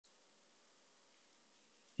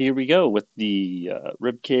Here we go with the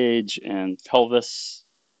rib cage and pelvis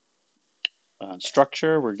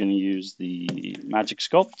structure. We're going to use the Magic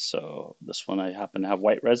Sculpt. So this one I happen to have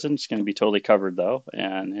white resin. It's going to be totally covered though.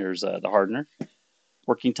 And here's the hardener.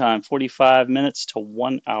 Working time 45 minutes to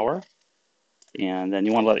 1 hour. And then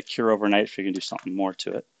you want to let it cure overnight if you're going to do something more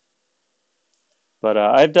to it. But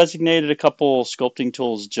I've designated a couple sculpting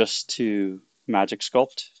tools just to Magic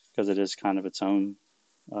Sculpt because it is kind of its own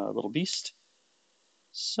little beast.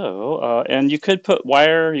 So, and you could put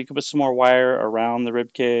wire, you could put some more wire around the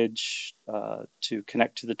rib cage to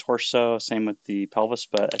connect to the torso. Same with the pelvis,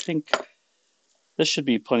 but I think this should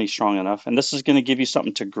be plenty strong enough. And this is going to give you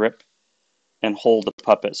something to grip and hold the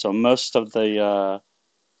puppet. So most of the,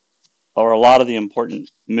 or a lot of the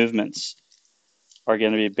important movements are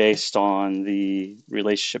going to be based on the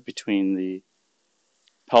relationship between the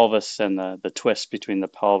pelvis and the twist between the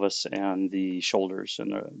pelvis and the shoulders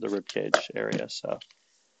and the rib cage area. So.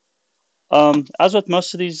 As with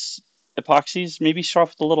most of these epoxies, maybe start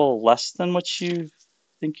with a little less than what you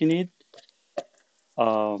think you need.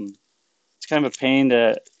 It's kind of a pain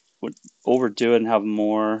to overdo it and have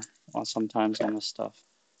more sometimes on this stuff.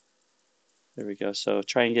 There we go. So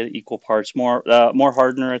try and get equal parts. More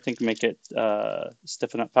hardener, I think, make it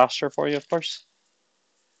stiffen up faster for you, of course.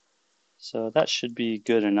 So that should be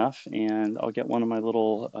good enough. And I'll get one of my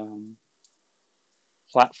little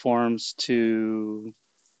platforms to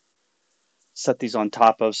set these on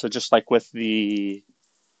top of. So just like with the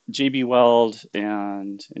JB Weld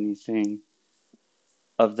and anything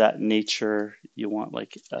of that nature, you want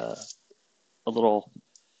like a little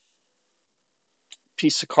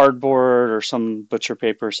piece of cardboard or some butcher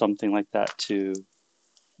paper, something like that to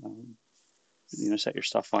um, set your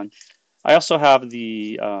stuff on. I also have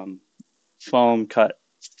the foam cut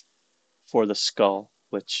for the skull,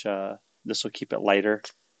 which this will keep it lighter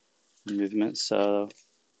in movement. So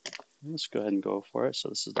let's go ahead and go for it. So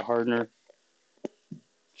this is the hardener.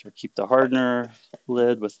 Sure, keep the hardener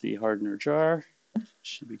lid with the hardener jar.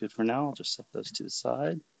 Should be good for now. I'll just set those to the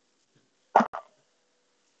side.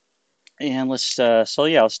 And let's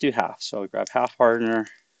do half. So grab half hardener,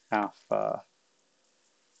 half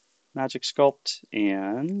Magic Sculpt,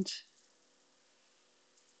 and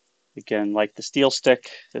again, like the steel stick,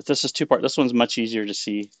 if this is two-part, this one's much easier to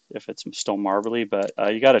see if it's still marbly, but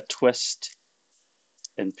you got to twist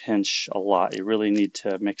and pinch a lot. You really need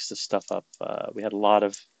to mix this stuff up. We had a lot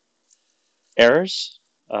of errors.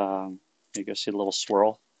 You go see the little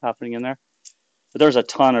swirl happening in there. But there's a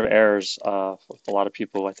ton of errors with a lot of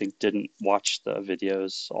people, I think, didn't watch the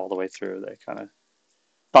videos all the way through. They kind of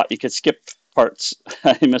thought you could skip parts.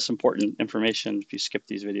 You miss important information if you skip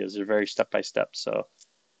these videos. They're very step by step. So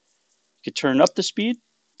you could turn up the speed,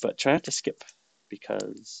 but try not to skip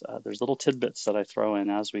because there's little tidbits that I throw in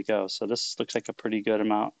as we go. So this looks like a pretty good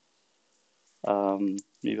amount.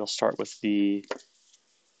 Maybe I'll start with the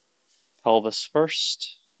pelvis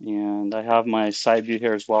first. And I have my side view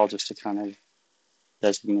here as well just to kind of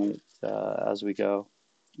designate as we go.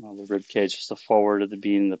 The rib cage is the forward of the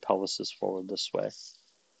beam, the pelvis is forward this way.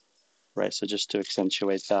 Right, so just to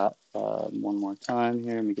accentuate that one more time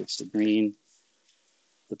here, let me get the green.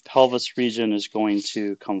 The pelvis region is going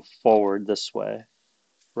to come forward this way,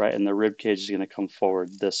 right, and the rib cage is going to come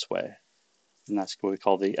forward this way. And that's what we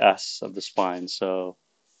call the S of the spine. So,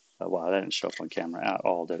 wow, that didn't show up on camera at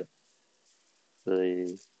all, did it?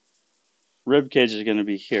 The rib cage is going to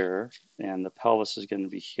be here, and the pelvis is going to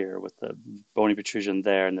be here with the bony protrusion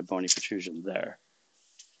there and the bony protrusion there.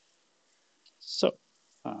 So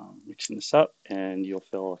mixing this up, and you'll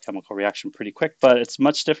feel a chemical reaction pretty quick, but it's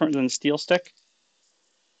much different than steel stick.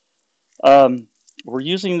 We're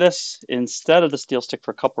using this instead of the steel stick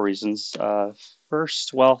for a couple reasons.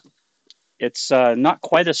 First, well, it's not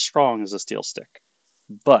quite as strong as a steel stick,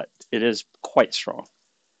 but it is quite strong.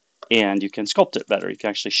 And you can sculpt it better. You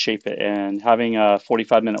can actually shape it. And having a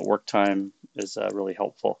 45-minute work time is really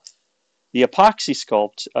helpful. The epoxy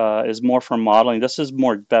sculpt is more for modeling. This is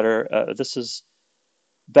this is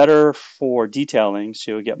better for detailing,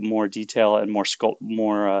 so you'll get more detail and more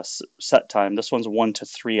set time. This one's 1 to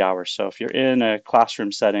 3 hours. So if you're in a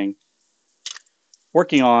classroom setting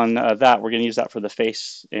working on that, we're going to use that for the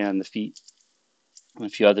face and the feet and a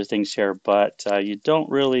few other things here. But you don't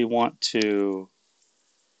really want to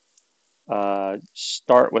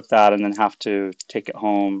start with that and then have to take it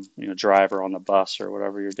home, drive or on the bus or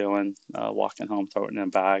whatever you're doing, walking home, throw it in a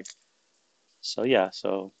bag. So yeah,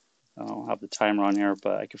 so I don't have the timer on here,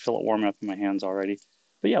 but I can feel it warming up in my hands already.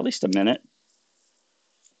 But yeah, at least a minute.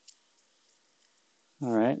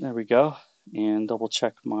 All right, there we go. And double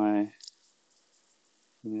check my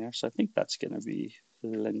there. So I think that's going to be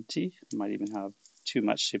plenty. I might even have too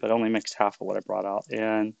much, see, but I only mixed half of what I brought out.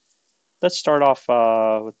 And let's start off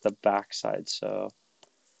with the back side. So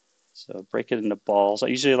break it into balls. I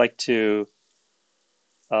usually like to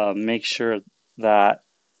make sure that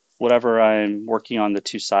whatever I'm working on the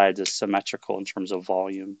two sides is symmetrical in terms of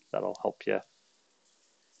volume. That'll help you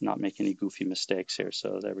not make any goofy mistakes here.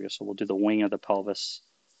 So there we go. So we'll do the wing of the pelvis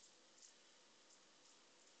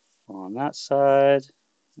on that side,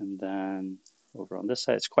 and then over on this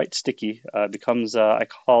side, it's quite sticky. It becomes, I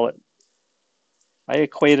call it, I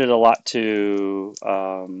equate it a lot to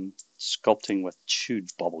sculpting with chewed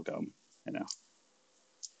bubble gum, you know,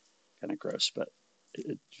 kind of gross, but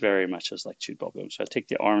it very much is like chewed bubble gum. So I take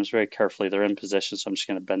the arms very carefully. They're in position, so I'm just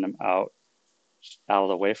going to bend them out of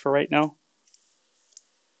the way for right now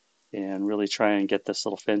and really try and get this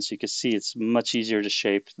little fin. So you can see it's much easier to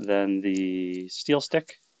shape than the steel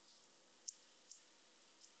stick.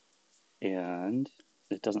 And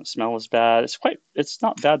it doesn't smell as bad. It's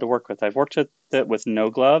not bad to work with. I've worked with it with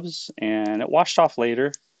no gloves, and it washed off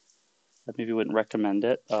later. I maybe wouldn't recommend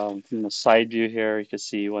it. From the side view here, you can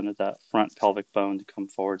see you wanted that front pelvic bone to come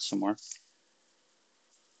forward some more.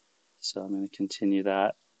 So I'm going to continue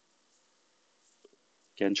that.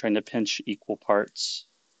 Again, trying to pinch equal parts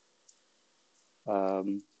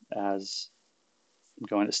as I'm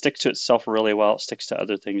going. It sticks to itself really well. It sticks to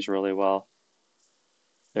other things really well.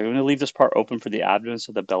 I'm going to leave this part open for the abdomen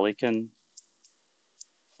so the belly can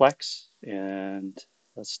flex. And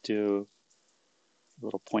let's do a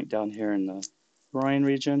little point down here in the groin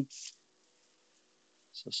region.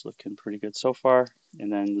 So it's looking pretty good so far. And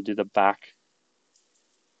then we'll do the back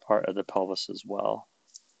part of the pelvis as well.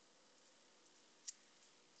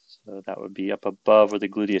 So that would be up above, or the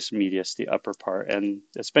gluteus medius, the upper part. And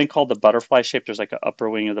it's been called the butterfly shape. There's like an upper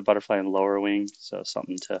wing of the butterfly and lower wing. So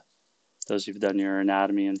something to those who've done your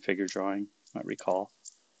anatomy and figure drawing might recall.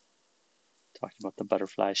 Talking about the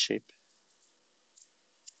butterfly shape.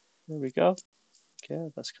 There we go.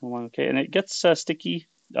 Okay, that's coming along okay. And it gets sticky.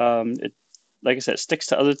 Like I said, it sticks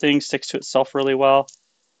to other things, sticks to itself really well.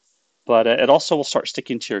 But it also will start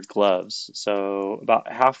sticking to your gloves. So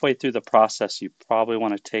about halfway through the process, you probably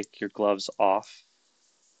want to take your gloves off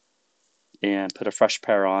and put a fresh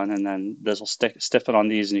pair on, and then this will stiffen on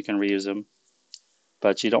these and you can reuse them.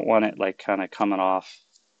 But you don't want it like kind of coming off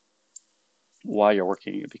while you're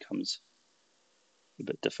working. It becomes a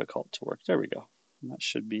bit difficult to work. There we go. And that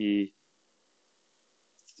should be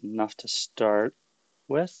enough to start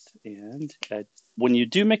with. And when you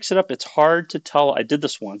do mix it up, it's hard to tell. I did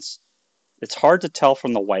this once. It's hard to tell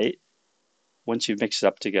from the white once you mix it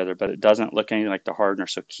up together, but it doesn't look anything like the hardener.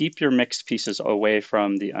 So keep your mixed pieces away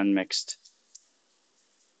from the unmixed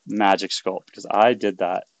Magic Sculpt, because I did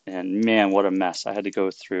that, and man, what a mess. I had to go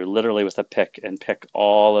through literally with a pick and pick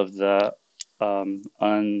all of the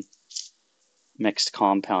unmixed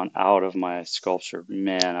compound out of my sculpture.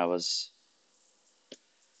 Man, I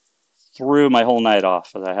threw my whole night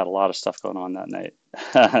off. I had a lot of stuff going on that night.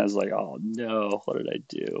 I was like, oh no, what did I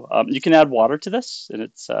do? You can add water to this, and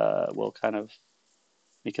it's will kind of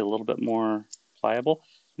make it a little bit more pliable.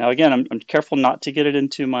 Now again, I'm careful not to get it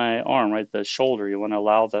into my arm, right? The shoulder. You want to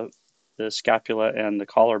allow the scapula and the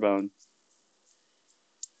collarbone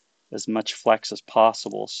as much flex as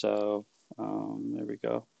possible. So there we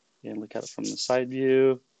go. And look at it from the side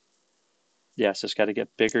view. Yeah, so it's got to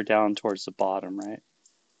get bigger down towards the bottom, right?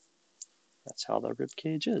 That's how the rib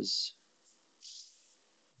cage is.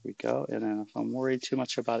 There we go. And then if I'm worried too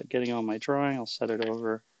much about it getting on my drawing, I'll set it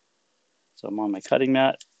over. So I'm on my cutting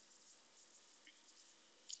mat.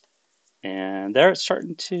 And there it's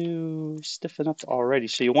starting to stiffen up already.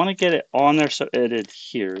 So you want to get it on there so it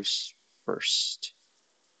adheres first.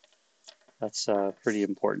 That's pretty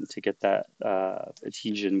important to get that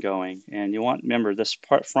adhesion going. And you want, remember, this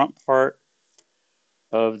front part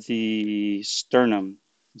of the sternum,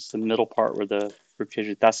 it's the middle part where the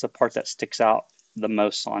ribcage, that's the part that sticks out the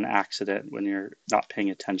most on accident when you're not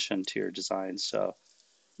paying attention to your design. So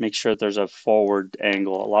make sure that there's a forward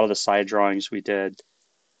angle. A lot of the side drawings we did,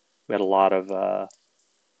 we had a lot of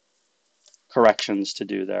corrections to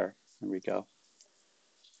do there. There we go.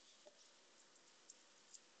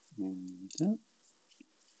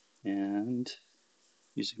 And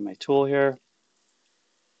using my tool here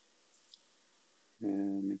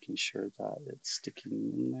and making sure that it's sticking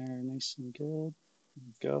in there nice and good. There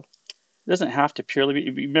we go. It doesn't have to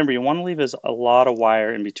purely be, remember, you want to leave a lot of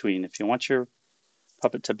wire in between. If you want your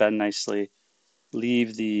puppet to bend nicely,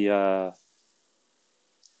 leave the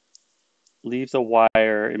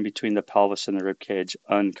wire in between the pelvis and the rib cage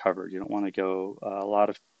uncovered. You don't want to go, a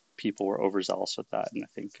lot of people were overzealous with that, and I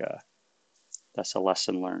think that's a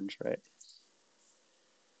lesson learned, right?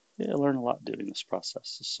 Yeah, I learned a lot doing this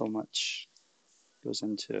process. There's so much goes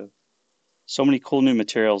into so many cool new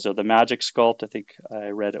materials. The Magic Sculpt, I think I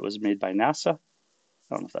read it was made by NASA. I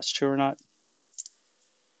don't know if that's true or not.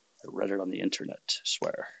 I read it on the internet, I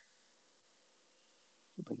swear.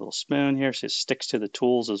 A little spoon here, so it sticks to the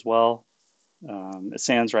tools as well. It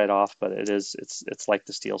sands right off, but it's like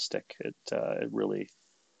the steel stick. It really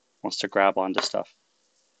wants to grab onto stuff.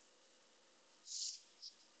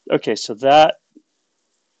 Okay, so that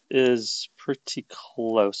is pretty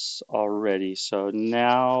close already. So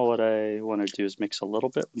now what I want to do is mix a little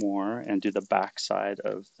bit more and do the back side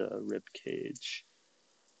of the rib cage.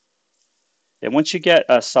 And once you get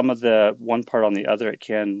some of the one part on the other, it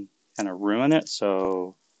can kind of ruin it.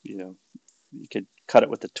 So, you could cut it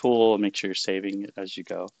with the tool and make sure you're saving it as you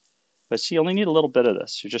go. But see, you only need a little bit of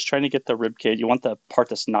this. You're just trying to get the rib cage. You want the part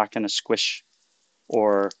that's not going to squish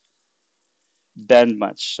or bend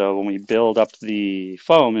much. So when we build up the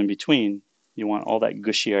foam in between, you want all that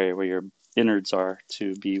gushy area where your innards are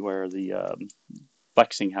to be where the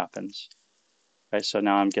flexing happens. Right, so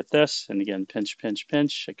now I'm get this, and again, pinch, pinch,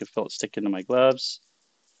 pinch. I can feel it stick into my gloves.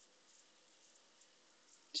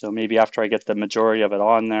 So maybe after I get the majority of it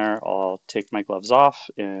on there, I'll take my gloves off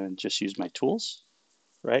and just use my tools,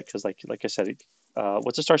 right? Because like I said,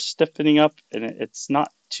 once it starts stiffening up, and it's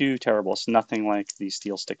not too terrible. It's nothing like the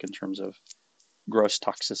steel stick in terms of gross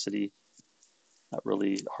toxicity, that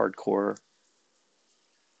really hardcore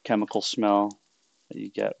chemical smell that you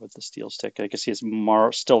get with the steel stick. I can see it's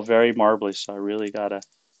still very marbly, so I really gotta,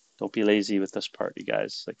 don't be lazy with this part, you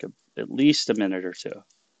guys. Like at least a minute or two.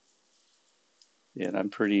 And I'm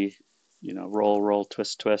pretty, roll, roll,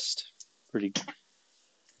 twist, twist, pretty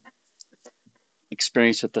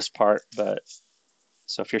experienced with this part. But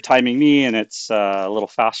so if you're timing me and it's a little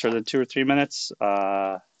faster than 2 or 3 minutes,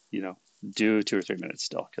 you know, do 2 or 3 minutes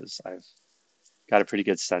still, because I've got a pretty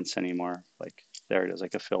good sense anymore. Like there it is. I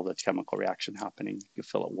can feel the chemical reaction happening. You can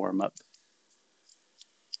feel it warm up.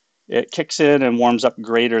 It kicks in and warms up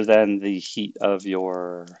greater than the heat of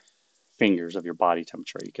your fingers, of your body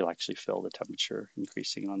temperature. You can actually feel the temperature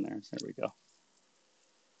increasing on there. There we go.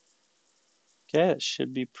 Okay, it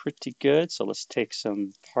should be pretty good. So let's take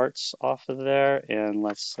some parts off of there and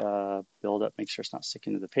let's build up, make sure it's not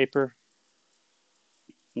sticking to the paper.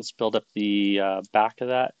 Let's build up the back of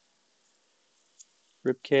that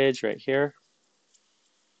rib cage right here.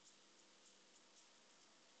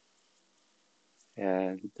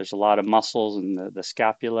 And there's a lot of muscles in the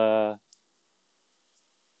scapula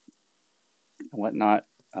and whatnot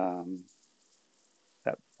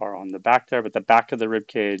that are on the back there, but the back of the rib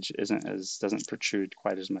cage doesn't protrude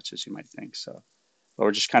quite as much as you might think. So, but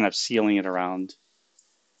we're just kind of sealing it around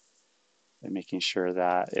and making sure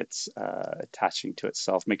that it's attaching to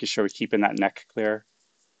itself, making sure we're keeping that neck clear.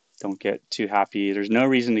 Don't get too happy. There's no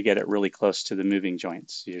reason to get it really close to the moving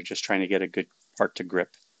joints. You're just trying to get a good part to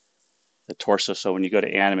grip the torso. So when you go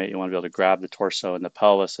to animate, you want to be able to grab the torso and the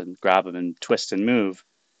pelvis and grab them and twist and move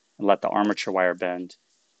and let the armature wire bend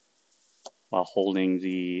while holding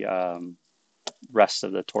the rest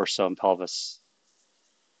of the torso and pelvis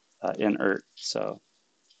inert. So,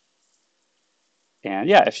 and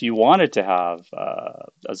yeah, if you wanted to have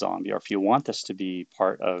a zombie, or if you want this to be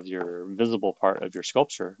part of your visible part of your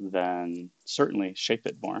sculpture, then certainly shape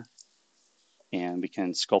it more. And we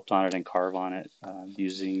can sculpt on it and carve on it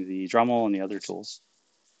using the Dremel and the other tools,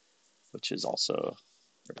 which is also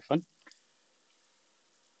very fun.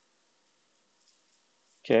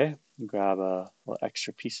 Okay, grab a little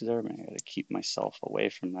extra pieces there. I gotta keep myself away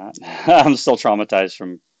from that. I'm still traumatized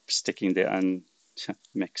from sticking the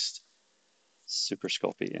unmixed Super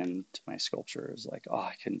Sculpey into my sculpture. It was like, oh,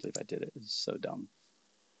 I couldn't believe I did it. It was so dumb.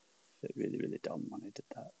 It really, really dumb when I did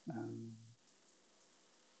that.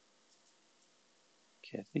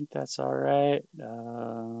 Okay, I think that's all right.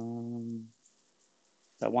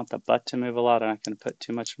 I want the butt to move a lot. I'm not going to put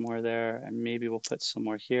too much more there. And maybe we'll put some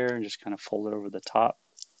more here and just kind of fold it over the top.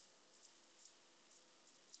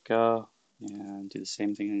 Go. And do the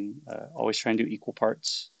same thing. Always try and do equal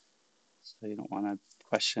parts. So you don't want to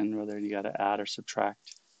question whether you got to add or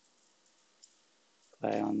subtract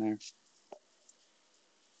clay on there.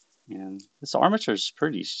 And this armature is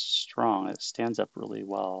pretty strong. It stands up really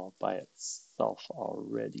well by itself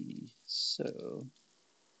already. So,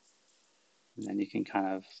 and then you can kind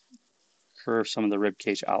of curve some of the rib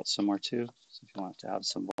cage out somewhere too. So if you want it to have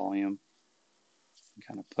some volume,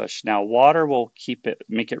 kind of push. Now water will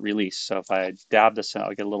make it release. So if I dab this in,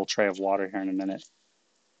 I'll get a little tray of water here in a minute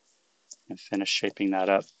and finish shaping that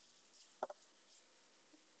up.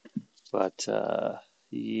 But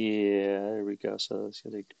yeah, there we go. So let's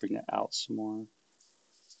get to bring that out some more.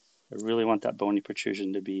 I really want that bony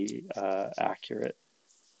protrusion to be accurate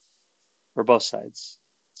for both sides.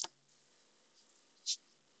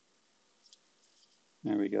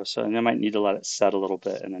 There we go. So, and I might need to let it set a little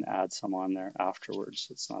bit and then add some on there afterwards.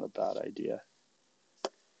 It's not a bad idea.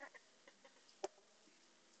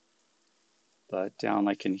 But down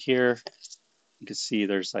like in here, you can see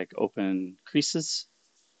there's like open creases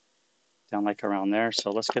down like around there. So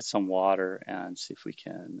let's get some water and see if we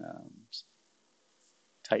can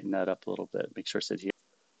tighten that up a little bit, make sure it's adherent.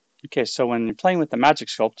 Okay, so when you're playing with the Magic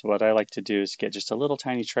Sculpt, what I like to do is get just a little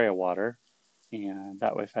tiny tray of water. And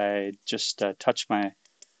that way if I just touch my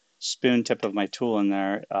spoon tip of my tool in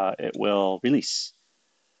there, it will release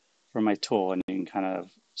from my tool. And you can kind of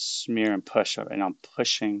smear and push. And I'm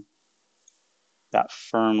pushing that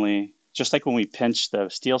firmly. Just like when we pinched the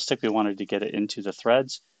steel stick, we wanted to get it into the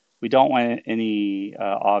threads. We don't want any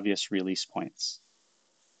obvious release points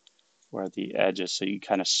where the edges, so you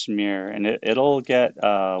kind of smear, and it'll get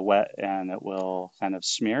wet and it will kind of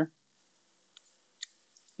smear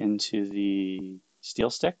into the steel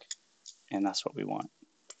stick, and that's what we want.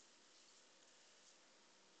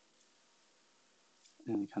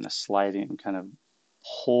 And kind of sliding and kind of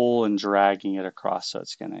pull and dragging it across, so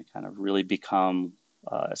it's going to kind of really become,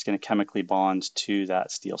 it's going to chemically bond to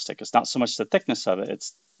that steel stick. It's not so much the thickness of it,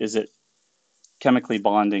 is it chemically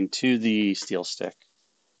bonding to the steel stick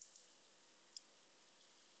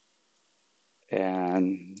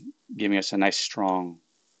and giving us a nice strong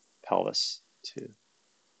pelvis to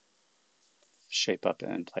shape up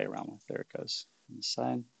and play around with. There it goes on the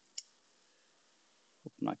side.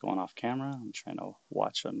 Hope I'm not going off camera. I'm trying to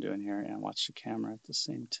watch what I'm doing here and watch the camera at the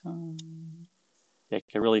same time. Yeah, I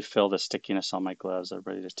can really feel the stickiness on my gloves. I'm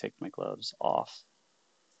ready to take my gloves off.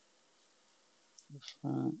 The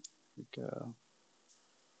front, here we go.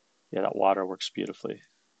 Yeah, that water works beautifully.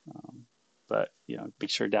 But you know, make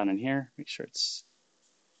sure down in here, make sure it's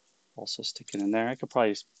also sticking in there. I could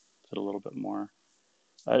probably put a little bit more.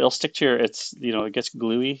 It'll stick to your, it gets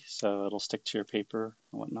gluey, so it'll stick to your paper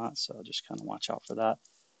and whatnot. So just kind of watch out for that.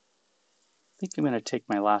 I think I'm going to take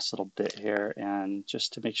my last little bit here, and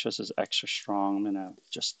just to make sure this is extra strong, I'm going to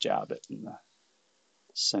just jab it in the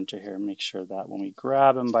center here and make sure that when we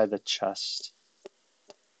grab him by the chest,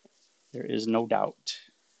 there is no doubt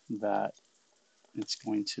that it's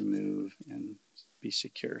going to move and be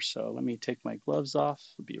secure. So let me take my gloves off.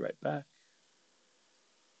 I'll be right back.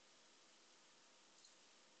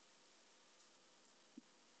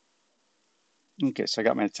 Okay, so I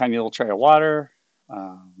got my tiny little tray of water,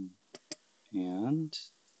 and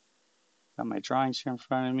got my drawings here in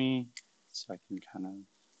front of me, so I can kind of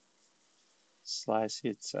slide. See,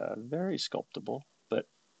 it's very sculptable, but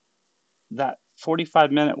that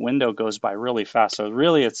 45-minute window goes by really fast. So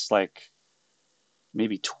really, it's like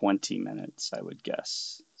maybe 20 minutes, I would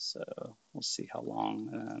guess. So we'll see how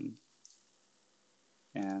long.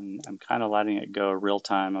 And I'm kind of letting it go real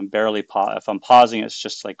time. I'm barely if I'm pausing, it's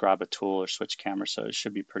just like grab a tool or switch camera, so it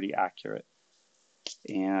should be pretty accurate.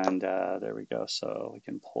 And there we go. So we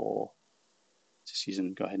can pull.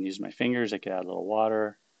 Go ahead and use my fingers. I can add a little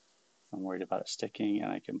water. I'm worried about it sticking,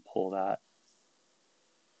 and I can pull that.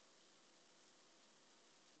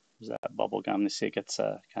 There's that bubble gum. You see it gets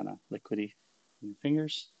kind of liquidy in your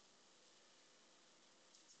fingers.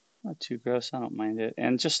 Not too gross. I don't mind it.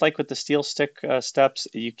 And just like with the steel stick steps,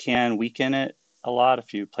 you can weaken it a lot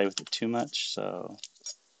if you play with it too much. So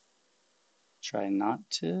try not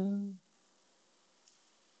to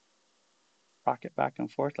rock it back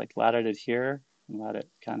and forth. Like let it adhere and let it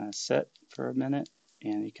kind of sit for a minute.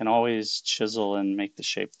 And you can always chisel and make the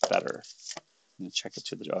shape better. And check it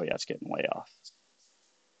to the, oh yeah, it's getting way off.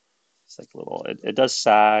 It's like a little, it does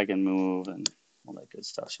sag and move and all that good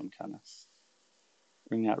stuff. So I'm kind of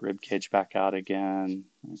bring that rib cage back out again.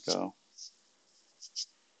 There we go.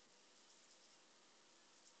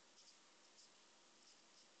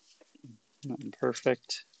 Nothing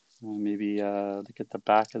perfect. Maybe look at the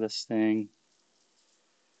back of this thing.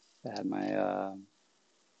 I had my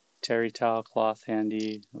terry towel cloth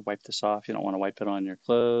handy. Wipe this off. You don't want to wipe it on your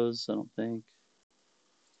clothes, I don't think.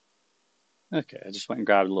 Okay, I just went and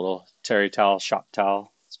grabbed a little terry towel, shop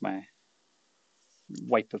towel. It's my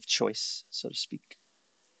wipe of choice, so to speak.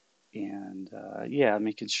 And yeah,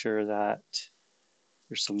 making sure that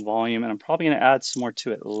there's some volume, and I'm probably going to add some more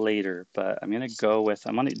to it later, but I'm going to go with,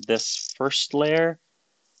 I'm on this first layer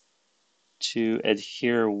to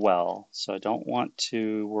adhere well. So I don't want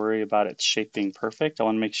to worry about it shaping perfect. I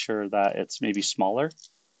want to make sure that it's maybe smaller.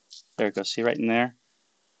 There it goes. See right in there?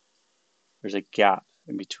 There's a gap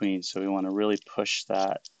in between. So we want to really push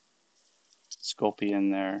that Sculpey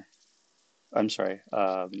in there. I'm sorry,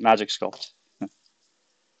 Magic Sculpt.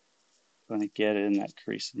 going to get it in that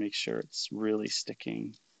crease and make sure it's really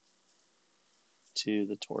sticking to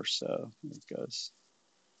the torso. There it goes.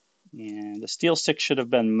 And the steel stick should have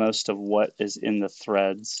been most of what is in the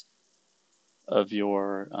threads of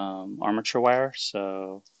your armature wire.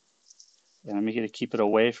 So I'm going to keep it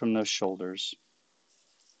away from those shoulders.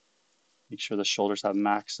 Make sure the shoulders have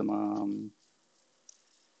maximum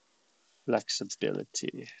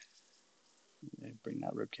flexibility. Bring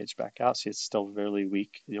that rib cage back out. See, it's still really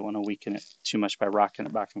weak. You don't want to weaken it too much by rocking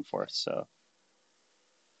it back and forth. So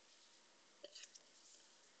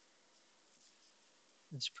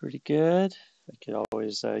it's pretty good. I could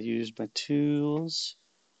always use my tools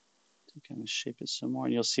to kind of shape it some more.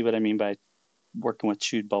 And you'll see what I mean by working with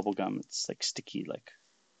chewed bubble gum. It's like sticky, like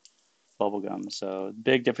bubble gum. So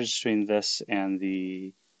big difference between this and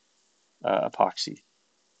the epoxy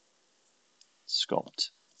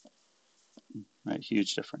Sculpt. Right,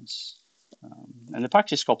 huge difference. And the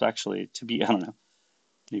epoxy Sculpt actually, to be, I don't know,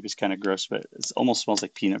 maybe it's kind of gross, but it almost smells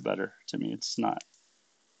like peanut butter to me. It's not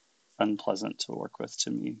unpleasant to work with to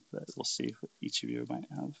me, but we'll see what each of you might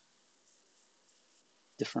have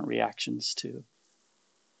different reactions to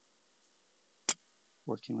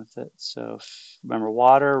working with it. So remember,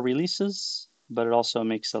 water releases, but it also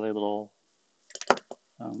makes a little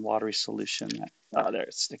watery solution. Oh, there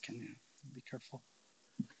it's sticking. Be careful.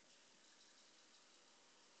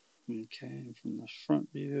 Okay, from the front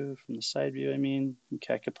view, from the side view, I mean.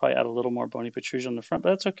 Okay, I could probably add a little more bony protrusion on the front,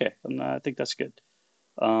 but that's okay. I think that's good.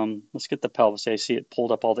 Let's get the pelvis. I see it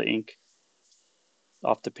pulled up all the ink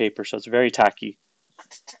off the paper, so it's very tacky.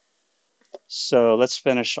 So let's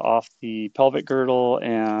finish off the pelvic girdle,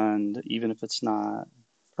 and even if it's not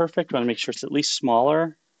perfect, we want to make sure it's at least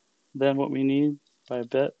smaller than what we need by a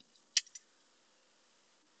bit.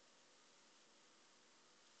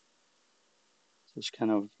 So just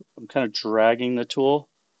I'm kind of dragging the tool.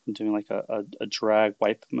 I'm doing like a drag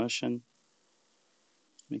wipe motion.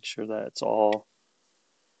 Make sure that it's all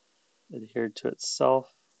adhered to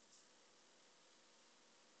itself.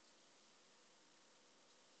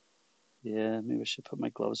 Yeah, maybe I should put my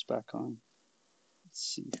gloves back on. Let's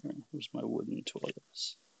see here. Where's my wooden tool? A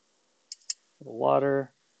little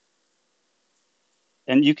water.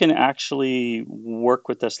 And you can actually work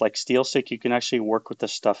with this like steel stick. You can actually work with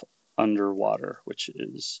this stuff underwater, which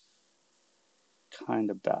is kind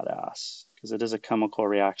of badass because it is a chemical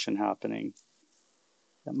reaction happening.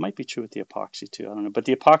 That might be true with the epoxy too. I don't know, but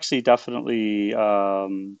the epoxy definitely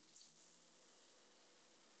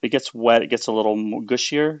it gets wet. It gets a little more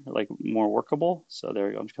gushier, like more workable. So there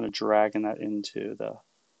you go. I'm just kind of dragging that into the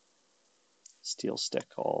steel stick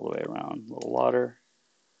all the way around. A little water.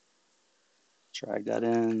 Drag that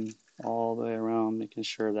in all the way around, making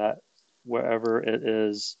sure that wherever it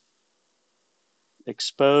is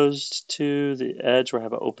exposed to the edge where I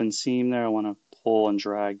have an open seam there, I want to pull and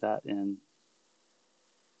drag that in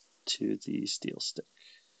to the steel stick.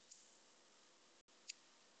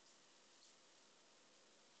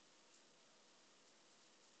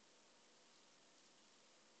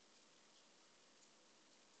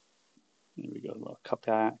 There we go, a little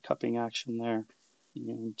cupping action there.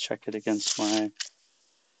 And check it against my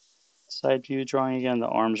side view drawing again. The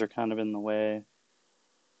arms are kind of in the way.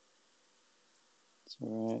 It's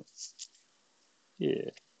all right.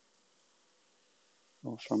 Yeah.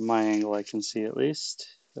 Well, from my angle, I can see at least.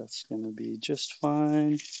 That's going to be just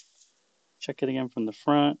fine. Check it again from the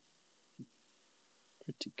front.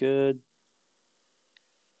 Pretty good.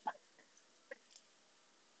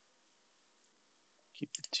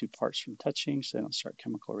 Keep the two parts from touching so they don't start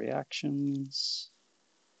chemical reactions.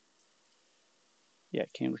 Yeah,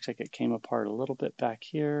 looks like it came apart a little bit back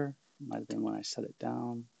here. Might have been when I set it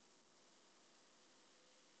down.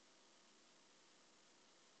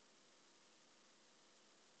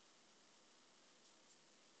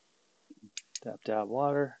 Dab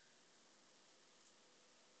water.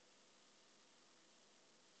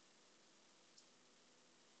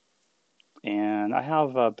 And I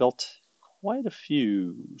have built quite a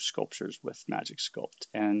few sculptures with Magic Sculpt.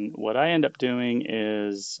 And what I end up doing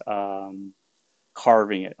is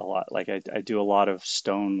carving it a lot. Like I do a lot of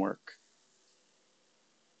stonework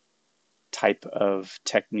type of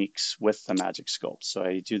techniques with the Magic Sculpt. So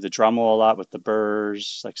I do the Dremel a lot with the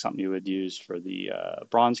burrs, like something you would use for the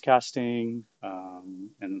bronze casting,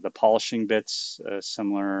 and the polishing bits,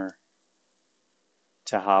 similar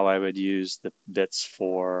to how I would use the bits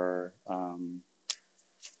for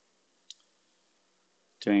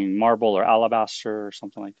doing marble or alabaster or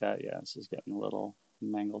something like that. Yeah, this is getting a little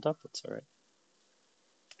mangled up. That's all right.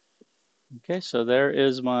 Okay, so there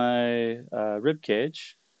is my rib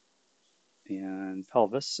cage. and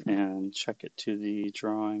pelvis and check it to the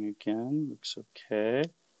drawing again. Looks okay.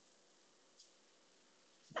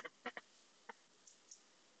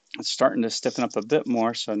 It's starting to stiffen up a bit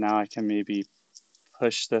more, so now I can maybe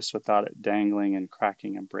push this without it dangling and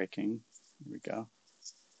cracking and breaking. There we go.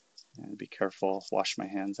 And be careful, wash my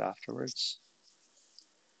hands afterwards.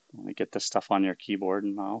 Don't want to get this stuff on your keyboard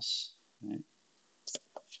and mouse. Right?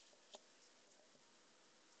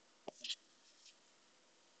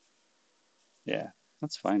 Yeah,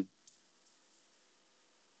 that's fine.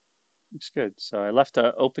 Looks good. So I left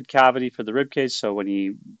an open cavity for the rib cage. So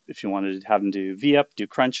if you wanted to have him do V up, do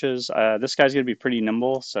crunches, this guy's gonna be pretty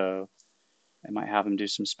nimble. So I might have him do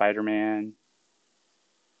some Spider-Man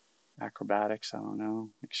acrobatics. I don't know.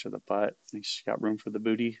 Make sure the butt, make sure you got room for the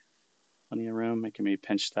booty, plenty of room. Make me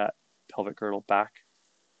pinch that pelvic girdle back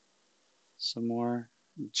some more.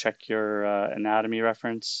 Check your anatomy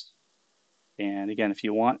reference. And again, if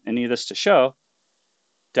you want any of this to show,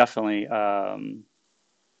 definitely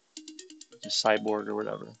just sideboard or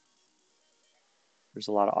whatever. There's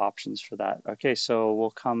a lot of options for that. Okay, so we'll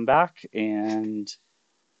come back and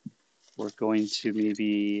we're going to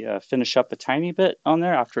maybe finish up a tiny bit on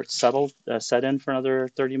there after it's settled, set in for another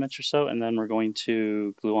 30 minutes or so, and then we're going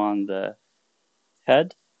to glue on the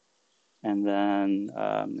head, and then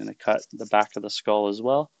I'm going to cut the back of the skull as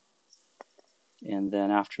well. And then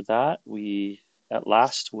after that, we at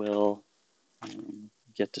last will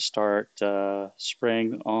get to start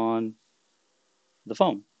spraying on the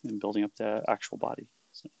foam and building up the actual body.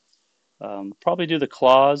 So, probably do the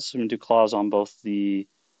claws. I'm going to do claws on both the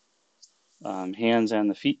hands and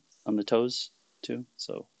the feet, on the toes too.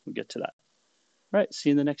 So we'll get to that. All right, see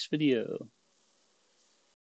you in the next video.